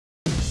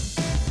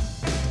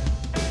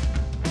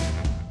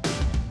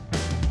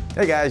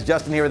Hey guys,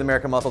 Justin here with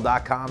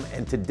AmericanMuscle.com,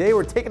 and today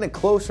we're taking a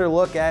closer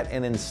look at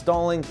and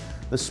installing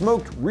the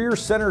smoked rear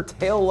center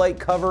tail light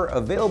cover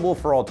available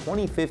for all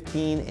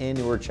 2015 and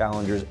newer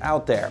Challengers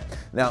out there.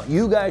 Now,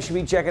 you guys should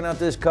be checking out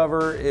this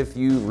cover if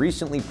you've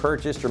recently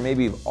purchased or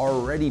maybe you've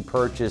already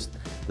purchased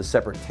the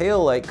separate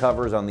tail light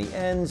covers on the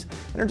ends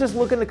and are just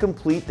looking to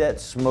complete that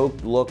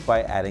smoked look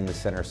by adding the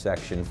center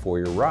section for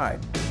your ride.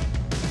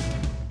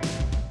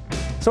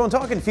 So when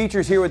talking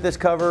features here with this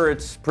cover,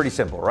 it's pretty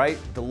simple, right?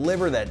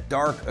 Deliver that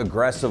dark,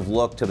 aggressive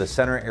look to the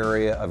center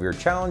area of your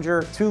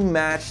Challenger to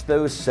match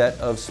those set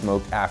of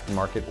smoked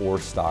aftermarket or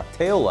stock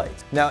tail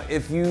lights. Now,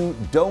 if you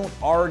don't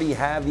already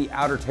have the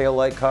outer tail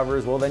light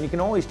covers, well, then you can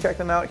always check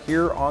them out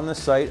here on the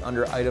site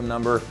under item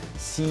number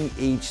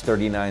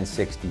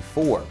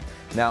CH3964.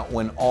 Now,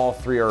 when all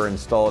three are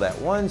installed at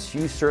once,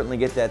 you certainly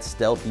get that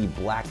stealthy,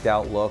 blacked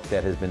out look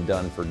that has been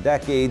done for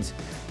decades,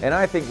 and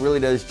I think really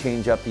does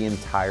change up the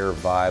entire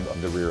vibe of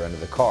the rear end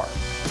of the car.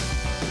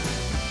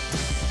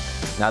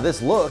 Now,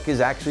 this look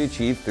is actually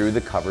achieved through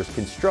the cover's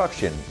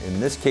construction.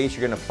 In this case,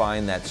 you're going to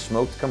find that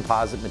smoked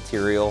composite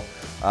material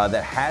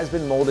that has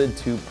been molded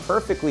to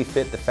perfectly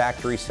fit the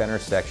factory center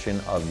section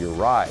of your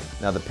ride.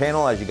 Now, the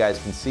panel, as you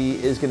guys can see,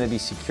 is going to be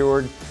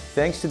secured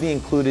thanks to the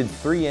included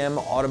 3M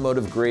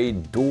automotive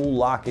grade dual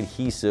lock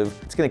adhesive.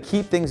 It's going to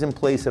keep things in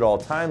place at all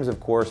times, of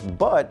course,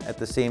 but at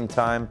the same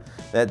time,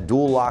 that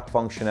dual lock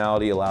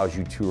functionality allows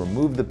you to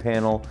remove the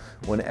panel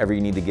whenever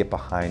you need to get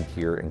behind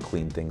here and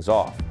clean things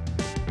off.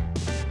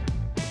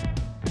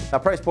 Now,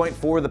 price point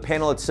for the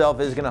panel itself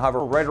is going to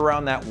hover right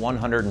around that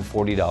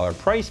 $140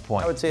 price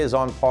point. I would say is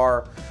on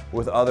par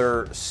with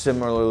other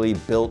similarly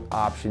built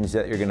options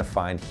that you're going to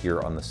find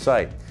here on the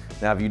site.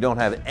 Now, if you don't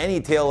have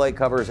any taillight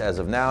covers as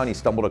of now and you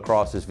stumbled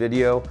across this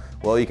video,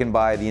 well, you can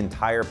buy the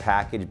entire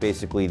package,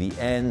 basically the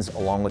ends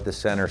along with the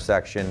center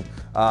section.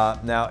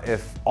 Now,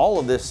 if all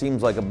of this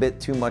seems like a bit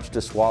too much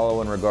to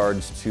swallow in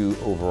regards to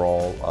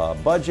overall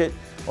budget,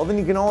 well, then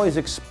you can always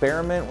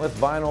experiment with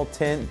vinyl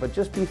tint, but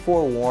just be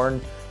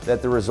forewarned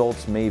that the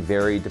results may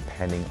vary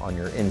depending on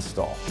your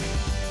install.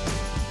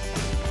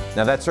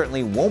 Now, that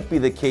certainly won't be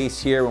the case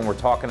here when we're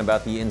talking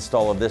about the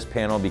install of this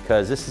panel,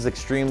 because this is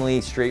extremely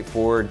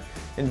straightforward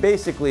and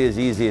basically as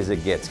easy as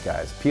it gets,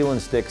 guys. Peel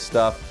and stick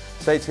stuff.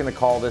 Site's gonna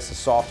call this a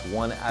soft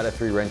 1 out of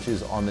 3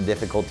 wrenches on the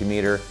difficulty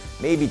meter,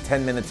 maybe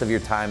 10 minutes of your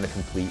time to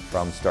complete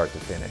from start to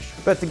finish.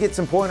 But to get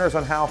some pointers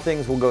on how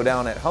things will go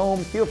down at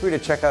home, feel free to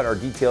check out our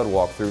detailed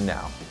walkthrough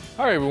now.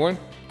 Hi everyone.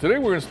 Today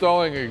we're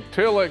installing a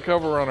taillight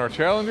cover on our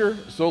Challenger,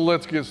 so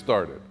let's get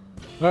started.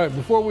 All right,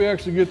 before we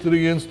actually get to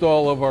the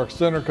install of our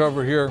center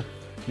cover here,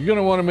 you're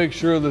gonna wanna make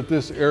sure that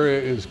this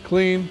area is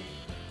clean.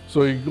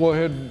 So you go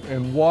ahead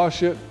and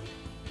wash it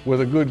with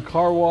a good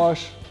car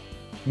wash.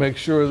 Make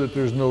sure that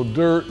there's no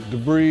dirt,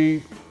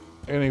 debris,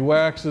 any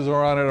waxes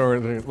are on it or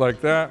anything like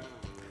that.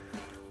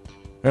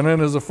 And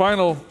then as a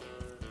final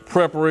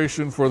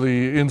preparation for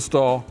the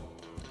install,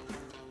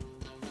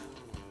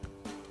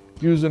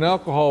 use an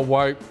alcohol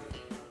wipe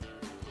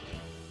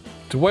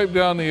to wipe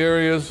down the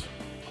areas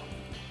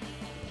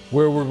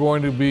where we're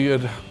going to be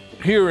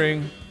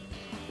adhering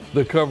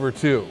the cover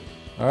to.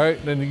 All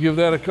right, then you give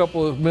that a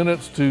couple of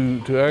minutes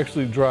to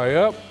actually dry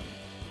up.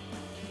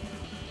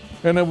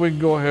 And then we can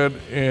go ahead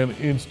and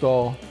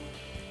install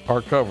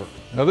our cover.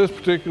 Now, this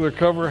particular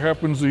cover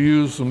happens to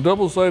use some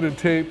double-sided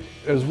tape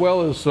as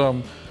well as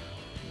some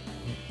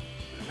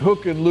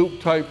hook and loop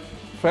type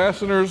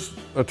fasteners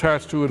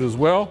attached to it as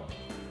well.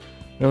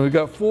 And we've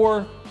got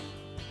 4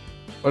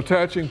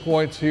 attaching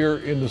points here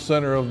in the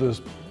center of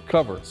this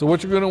cover. So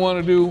what you're going to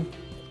want to do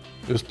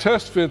is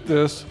test fit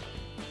this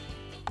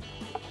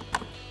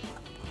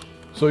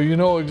so you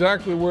know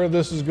exactly where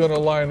this is going to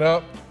line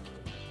up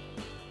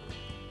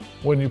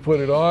when you put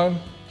it on,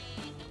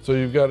 so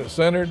you've got it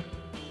centered.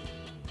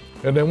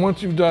 And then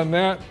once you've done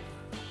that,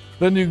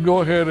 then you can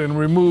go ahead and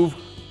remove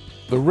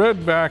the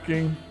red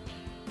backing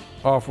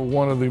off of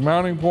one of the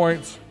mounting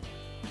points.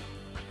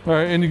 All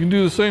right, and you can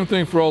do the same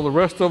thing for all the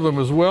rest of them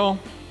as well.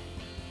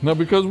 Now,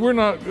 because we're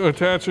not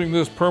attaching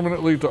this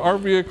permanently to our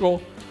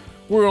vehicle,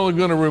 we're only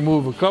going to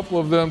remove a couple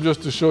of them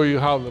just to show you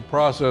how the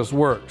process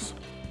works.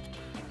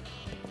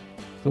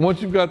 So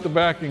once you've got the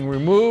backing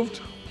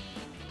removed,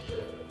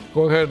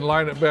 go ahead and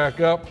line it back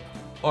up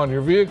on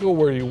your vehicle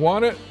where you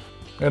want it,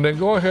 and then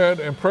go ahead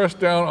and press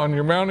down on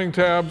your mounting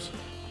tabs.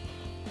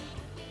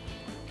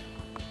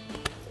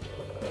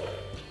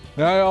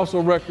 Now, I also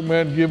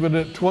recommend giving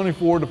it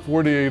 24 to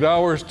 48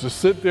 hours to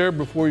sit there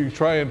before you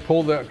try and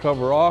pull that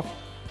cover off.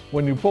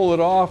 When you pull it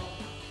off,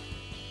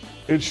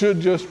 it should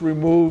just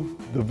remove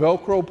the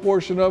Velcro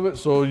portion of it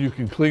so you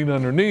can clean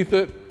underneath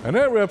it. And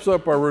that wraps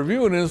up our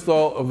review and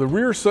install of the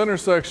rear center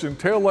section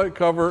taillight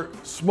cover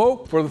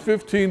smoke for the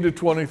 15 to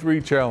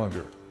 23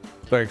 Challenger.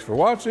 Thanks for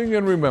watching,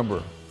 and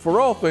remember, for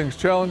all things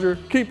Challenger,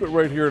 keep it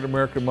right here at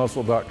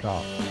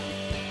AmericanMuscle.com.